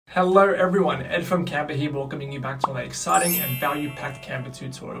Hello everyone, Ed from Canva here, welcoming you back to another exciting and value-packed Canva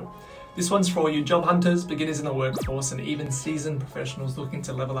tutorial. This one's for all you job hunters, beginners in the workforce, and even seasoned professionals looking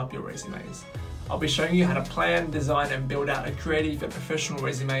to level up your resumes. I'll be showing you how to plan, design, and build out a creative and professional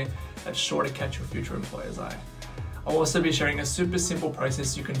resume that's sure to catch your future employer's eye. I'll also be sharing a super simple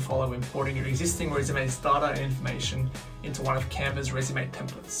process you can follow importing your existing resume's data and information into one of Canva's resume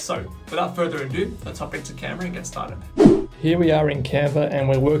templates. So, without further ado, let's hop into Canva and get started. Here we are in Canva and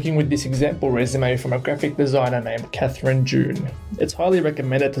we're working with this example resume from a graphic designer named Catherine June. It's highly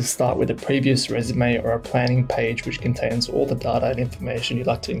recommended to start with a previous resume or a planning page which contains all the data and information you'd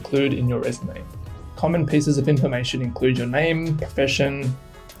like to include in your resume. Common pieces of information include your name, profession,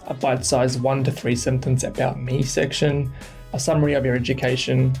 a bite-sized 1 to 3 sentence about me section, a summary of your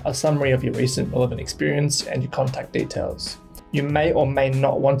education, a summary of your recent relevant experience, and your contact details. You may or may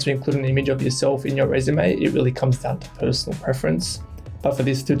not want to include an image of yourself in your resume. It really comes down to personal preference. But for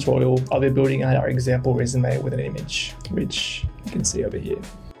this tutorial, I'll be building out our example resume with an image, which you can see over here.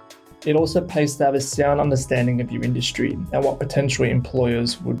 It also pays to have a sound understanding of your industry and what potential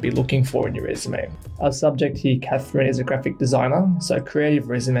employers would be looking for in your resume. Our subject here, Catherine, is a graphic designer, so a creative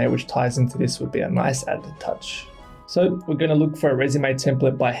resume which ties into this would be a nice added touch. So we're going to look for a resume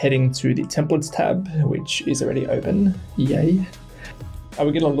template by heading to the templates tab, which is already open. Yay. And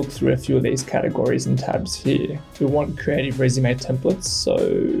we're going to look through a few of these categories and tabs here. We want creative resume templates, so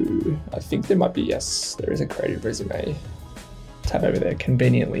I think there might be, yes, there is a creative resume tab over there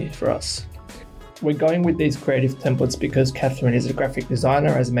conveniently for us. We're going with these creative templates because Catherine is a graphic designer,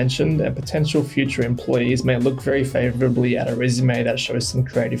 as mentioned, and potential future employees may look very favorably at a resume that shows some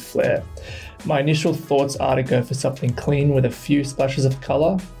creative flair. My initial thoughts are to go for something clean with a few splashes of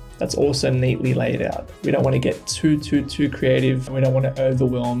color that's also neatly laid out. We don't want to get too creative. We don't want to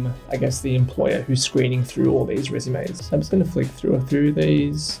overwhelm, I guess, the employer who's screening through all these resumes. So I'm just going to flick through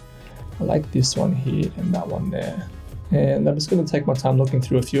these. I like this one here and that one there. And I'm just going to take my time looking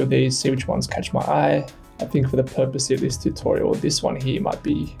through a few of these, see which ones catch my eye. I think for the purpose of this tutorial, this one here might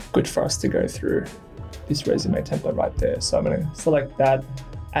be good for us to go through, this resume template right there. So I'm going to select that,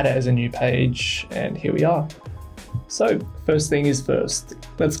 add it as a new page, and here we are. So first thing is first,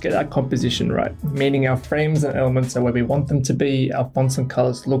 let's get our composition right, meaning our frames and elements are where we want them to be, our fonts and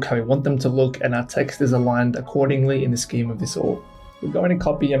colors look how we want them to look, and our text is aligned accordingly in the scheme of this all. We're going to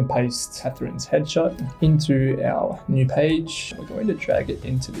copy and paste Catherine's headshot into our new page. We're going to drag it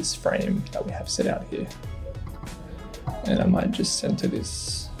into this frame that we have set out here. And I might just center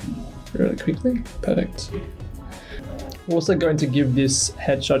this really quickly. Perfect. We're also going to give this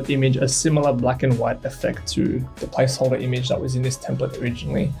headshot image a similar black and white effect to the placeholder image that was in this template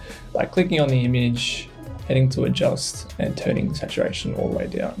originally by clicking on the image, heading to adjust, and turning saturation all the way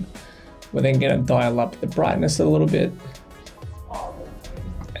down. We're then going to dial up the brightness a little bit,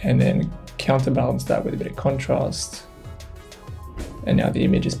 and then counterbalance that with a bit of contrast. And now the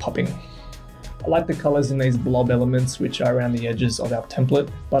image is popping. I like the colors in these blob elements which are around the edges of our template,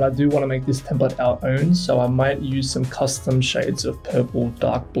 but I do want to make this template our own, so I might use some custom shades of purple,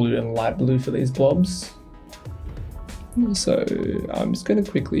 dark blue, and light blue for these blobs. So I'm just going to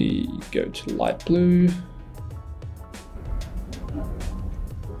quickly go to light blue.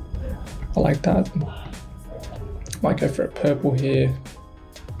 I like that. Might go for a purple here.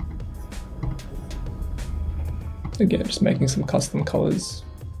 Again, just making some custom colors.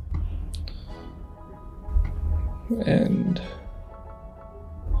 And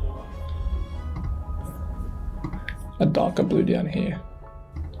a darker blue down here.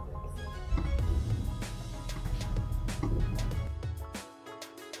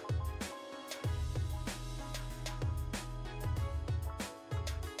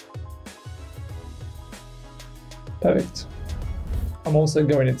 Perfect. I'm also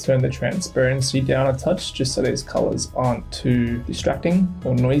going to turn the transparency down a touch just so these colors aren't too distracting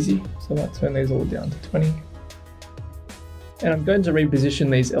or noisy. So I might turn these all down to 20. And I'm going to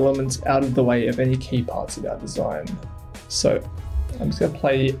reposition these elements out of the way of any key parts of our design. So I'm just going to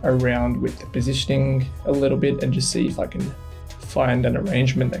play around with the positioning a little bit and just see if I can find an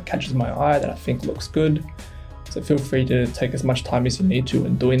arrangement that catches my eye that I think looks good. So feel free to take as much time as you need to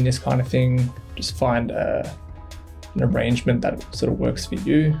in doing this kind of thing. Just find an arrangement that sort of works for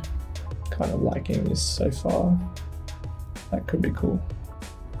you. Kind of liking this so far. That could be cool.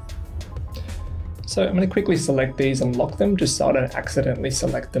 So I'm going to quickly select these and lock them just so I don't accidentally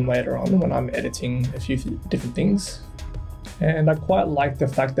select them later on when I'm editing a few different things. And I quite like the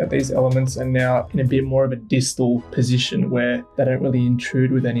fact that these elements are now in a bit more of a distal position where they don't really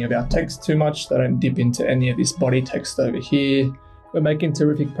intrude with any of our text too much. They don't dip into any of this body text over here. We're making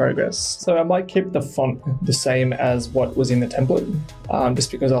terrific progress. So I might keep the font the same as what was in the template,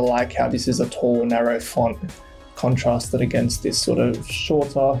 just because I like how this is a tall, narrow font contrasted against this sort of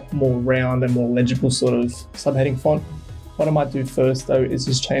shorter, more round and more legible sort of subheading font. What I might do first though is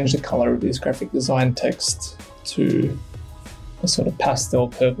just change the color of this graphic design text to a sort of pastel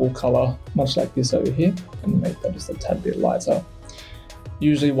purple color, much like this over here, and make that just a tad bit lighter.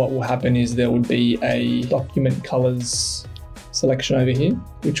 Usually what will happen is there would be a document colors selection over here,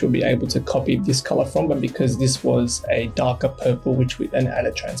 which we'll be able to copy this color from, but because this was a darker purple, which we then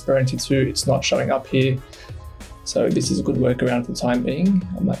added transparency to, it's not showing up here. So this is a good workaround for the time being.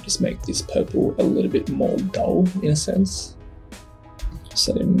 I might just make this purple a little bit more dull in a sense,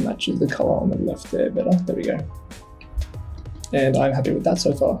 so it matches the color on the left there better. There we go. And I'm happy with that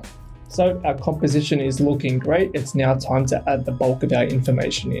so far. So our composition is looking great. It's now time to add the bulk of our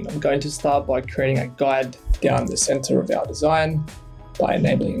information in. I'm going to start by creating a guide down the center of our design by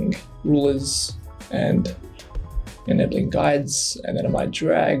enabling rulers and enabling guides. And then I might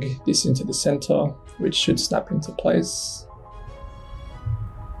drag this into the center, which should snap into place,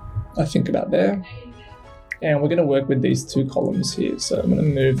 I think about there. And we're going to work with these two columns here. So I'm going to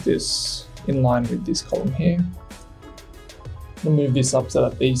move this in line with this column here. I'll move this up so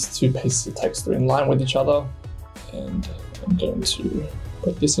that these two pieces of text are in line with each other. And I'm going to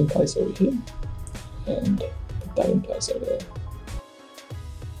put this in place over here and put that in place over there.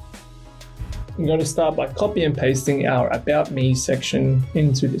 I'm going to start by copy and pasting our About Me section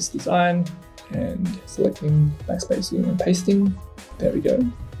into this design and selecting, backspacing and pasting. There we go.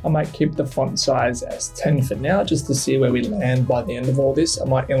 I might keep the font size as 10 for now, just to see where we land by the end of all this. I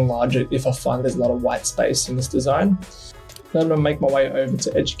might enlarge it if I find there's a lot of white space in this design. Then I'm going to make my way over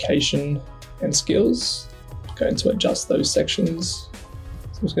to education and skills. I'm going to adjust those sections.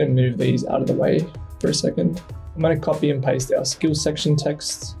 So I'm just going to move these out of the way for a second. I'm going to copy and paste our skills section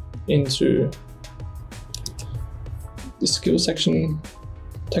text into the skills section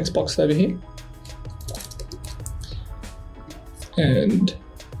text box over here. And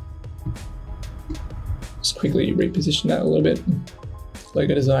just quickly reposition that a little bit.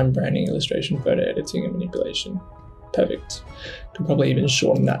 Logo design, branding, illustration, photo editing, and manipulation. Perfect. Could probably even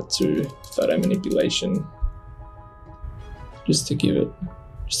shorten that to photo manipulation, just to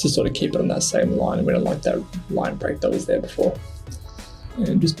sort of keep it on that same line. We don't like that line break that was there before.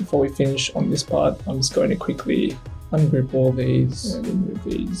 And just before we finish on this part, I'm just going to quickly ungroup all these and remove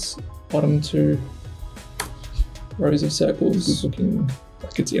these bottom two rows of circles. It's looking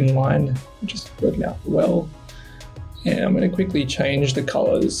like it's in line, which is working out well. And I'm going to quickly change the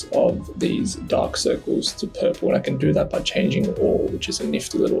colors of these dark circles to purple, and I can do that by changing all, which is a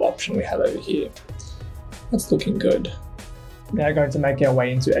nifty little option we have over here. That's looking good. Now going to make our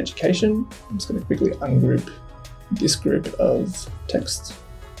way into education. I'm just going to quickly ungroup this group of text.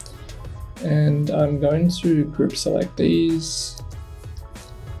 And I'm going to group select these,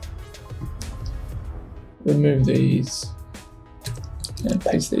 remove these, and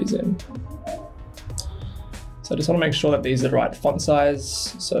paste these in. So I just want to make sure that these are the right font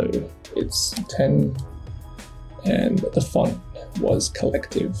size. So it's 10, and the font was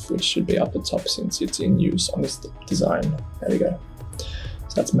collective, which should be up the top since it's in use on this design. There we go.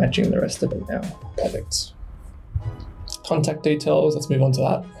 So that's matching the rest of it now. Perfect. Contact details, let's move on to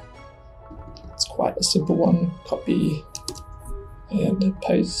that. It's quite a simple one. Copy and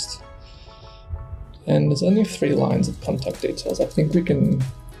paste. And there's only 3 lines of contact details. I think we can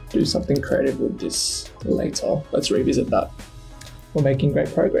do something creative with this later. Let's revisit that. We're making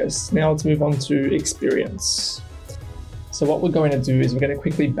great progress. Now let's move on to experience. So what we're going to do is we're going to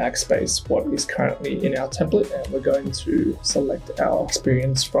quickly backspace what is currently in our template, and we're going to select our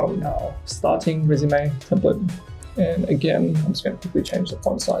experience from our starting resume template. And again, I'm just going to quickly change the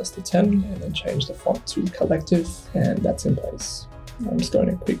font size to 10 and then change the font to collective, and that's in place. I'm just going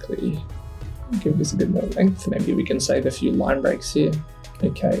to quickly give this a bit more length. Maybe we can save a few line breaks here.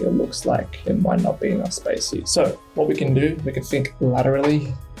 Okay, it looks like there might not be enough space here. So what we can do, we can think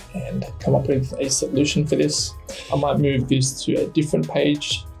laterally and come up with a solution for this. I might move this to a different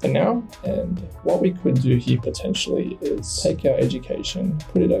page for now. And what we could do here potentially is take our education,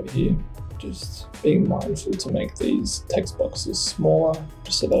 put it over here, just being mindful to make these text boxes smaller,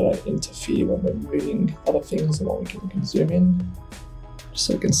 just so they don't interfere when we're moving other things, and what we can zoom in, just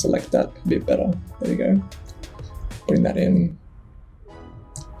so we can select that a bit better. There we go. Bring that in.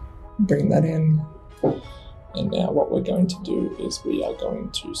 Bring that in. And now what we're going to do is we are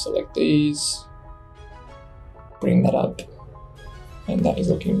going to select these, bring that up, and that is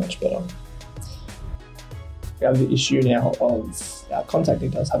looking much better. We have the issue now of our contact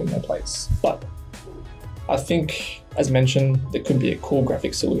details having no place, but I think As mentioned, there could be a cool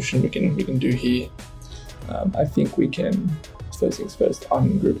graphic solution we can do here. I think we can, first things first,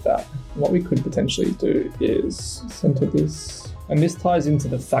 ungroup that. What we could potentially do is center this. And this ties into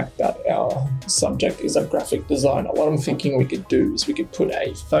the fact that our subject is a graphic designer. What I'm thinking we could do is we could put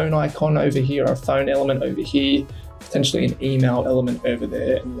a phone icon over here, or a phone element over here, potentially an email element over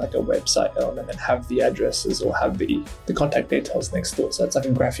there, and like a website element, and have the addresses or have the contact details next to it. So it's like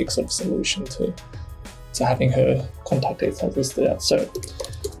a graphic sort of solution to having her contact details listed out. So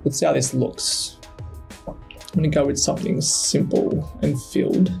let's see how this looks. I'm going to go with something simple and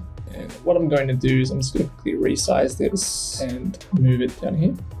filled. And what I'm going to do is I'm just going to quickly resize this and move it down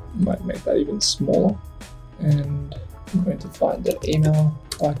here. Might make that even smaller. And I'm going to find the email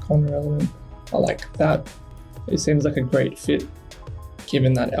icon or element. I like that. It seems like a great fit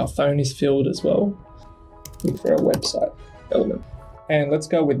given that our phone is filled as well. Look for a website element. And let's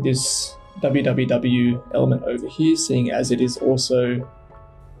go with this www element over here, seeing as it is also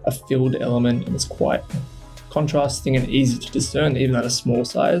a filled element and it's quite contrasting and easy to discern even at a small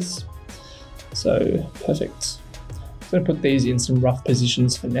size. So perfect. I'm going to put these in some rough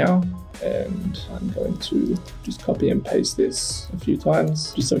positions for now, and I'm going to just copy and paste this a few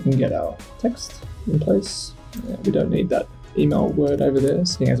times just so we can get our text in place. We don't need that email word over there,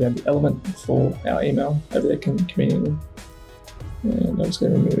 seeing as we have the element for our email over there conveniently. And I'm just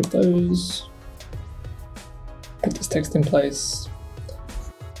going to remove those, put this text in place.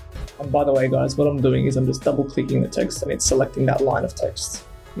 And by the way, guys, what I'm doing is I'm just double clicking the text and it's selecting that line of text,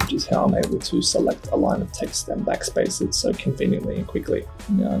 which is how I'm able to select a line of text and backspace it so conveniently and quickly.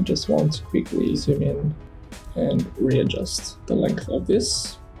 Now I just want to quickly zoom in and readjust the length of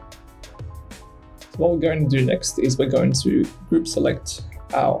this. So what we're going to do next is we're going to group select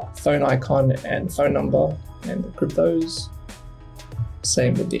our phone icon and phone number and group those.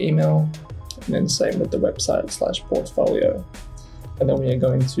 Same with the email, and then same with the website / portfolio. And then we are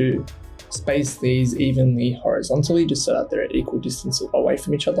going to space these evenly horizontally just so that they're at equal distance away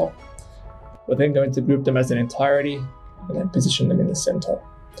from each other. We're then going to group them as an entirety and then position them in the center.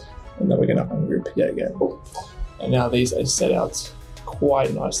 And then we're going to ungroup yet again. And now these are set out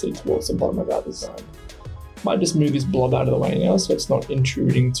quite nicely towards the bottom of our design. Might just move this blob out of the way now so it's not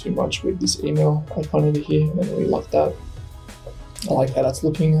intruding too much with this email icon over here, and then we like that. I like how that's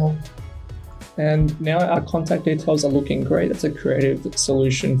looking now. And now our contact details are looking great. It's a creative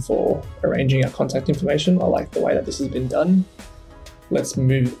solution for arranging our contact information. I like the way that this has been done. Let's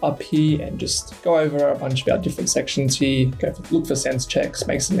move up here and just go over a bunch of our different sections here. Look for sense checks,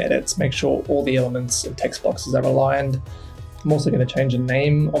 make some edits, make sure all the elements and text boxes are aligned. I'm also going to change the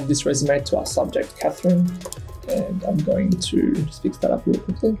name of this resume to our subject, Catherine. And I'm going to just fix that up real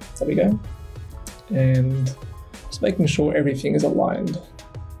quickly. There we go. And just making sure everything is aligned.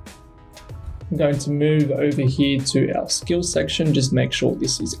 I'm going to move over here to our skills section, just make sure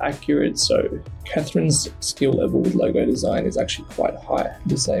this is accurate. So Catherine's skill level with logo design is actually quite high.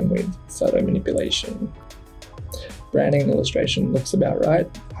 The same with photo manipulation. Branding and illustration looks about right.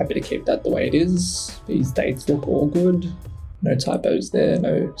 Happy to keep that the way it is. These dates look all good. No typos there,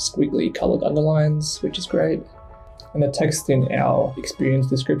 no squiggly colored underlines, which is great. And the text in our experience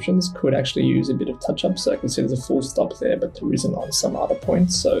descriptions could actually use a bit of touch-up, so I can see there's a full stop there, but there isn't on some other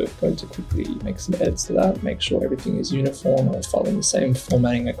points. So I'm going to quickly make some edits to that, make sure everything is uniform and following the same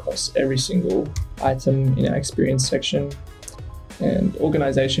formatting across every single item in our experience section. And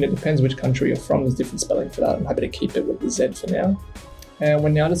organization, it depends which country you're from, there's different spelling for that. I'm happy to keep it with the Z for now. And we're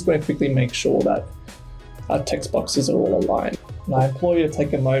now just going to quickly make sure that our text boxes are all aligned. And I implore you to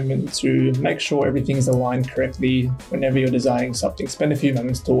take a moment to make sure everything is aligned correctly whenever you're designing something. Spend a few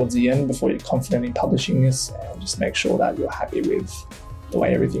moments towards the end before you're confident in publishing this, and just make sure that you're happy with the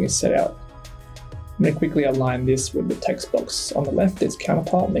way everything is set out. I'm going to quickly align this with the text box on the left, its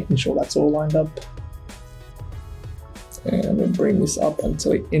counterpart, making sure that's all lined up. And I'm going to bring this up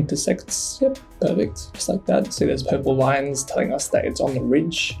until it intersects. Yep, perfect. Just like that. See there's purple lines telling us that it's on the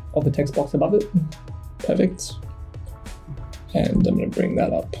ridge of the text box above it. Perfect. And I'm going to bring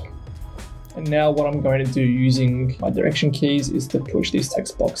that up. And now what I'm going to do using my direction keys is to push this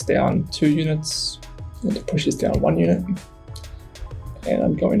text box down 2 units and to push this down 1 unit. And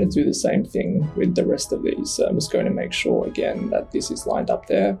I'm going to do the same thing with the rest of these. So I'm just going to make sure again that this is lined up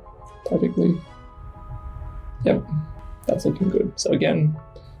there perfectly. Yep, that's looking good. So again,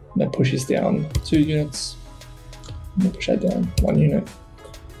 I'm going to push this down 2 units. I'm going to push that down 1 unit.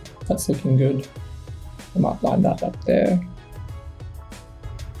 That's looking good. I might line that up there.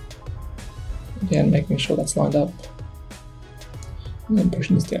 Again, making sure that's lined up. And then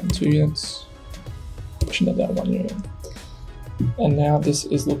pushing this down 2 units. Pushing that down 1 unit. And now this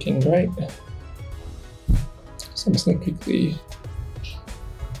is looking great. So I'm just going to quickly,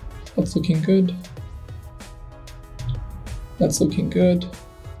 that's looking good. That's looking good.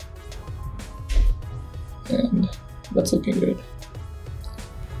 And that's looking good.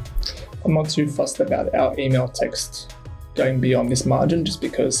 I'm not too fussed about our email text going beyond this margin just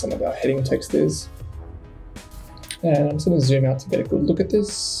because some of our heading text is. And I'm just going to zoom out to get a good look at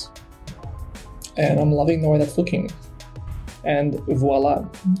this. And I'm loving the way that's looking. And voila,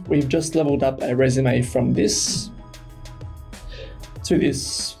 we've just leveled up a resume from this to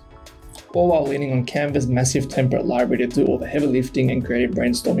this, all while leaning on Canva's massive template library to do all the heavy lifting and creative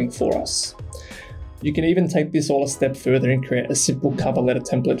brainstorming for us. You can even take this all a step further and create a simple cover letter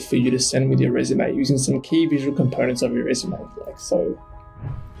template for you to send with your resume using some key visual components of your resume, like so.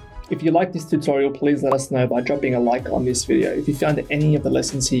 If you like this tutorial, please let us know by dropping a like on this video. If you found any of the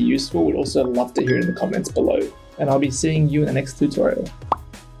lessons here useful, we'd also love to hear it in the comments below. And I'll be seeing you in the next tutorial.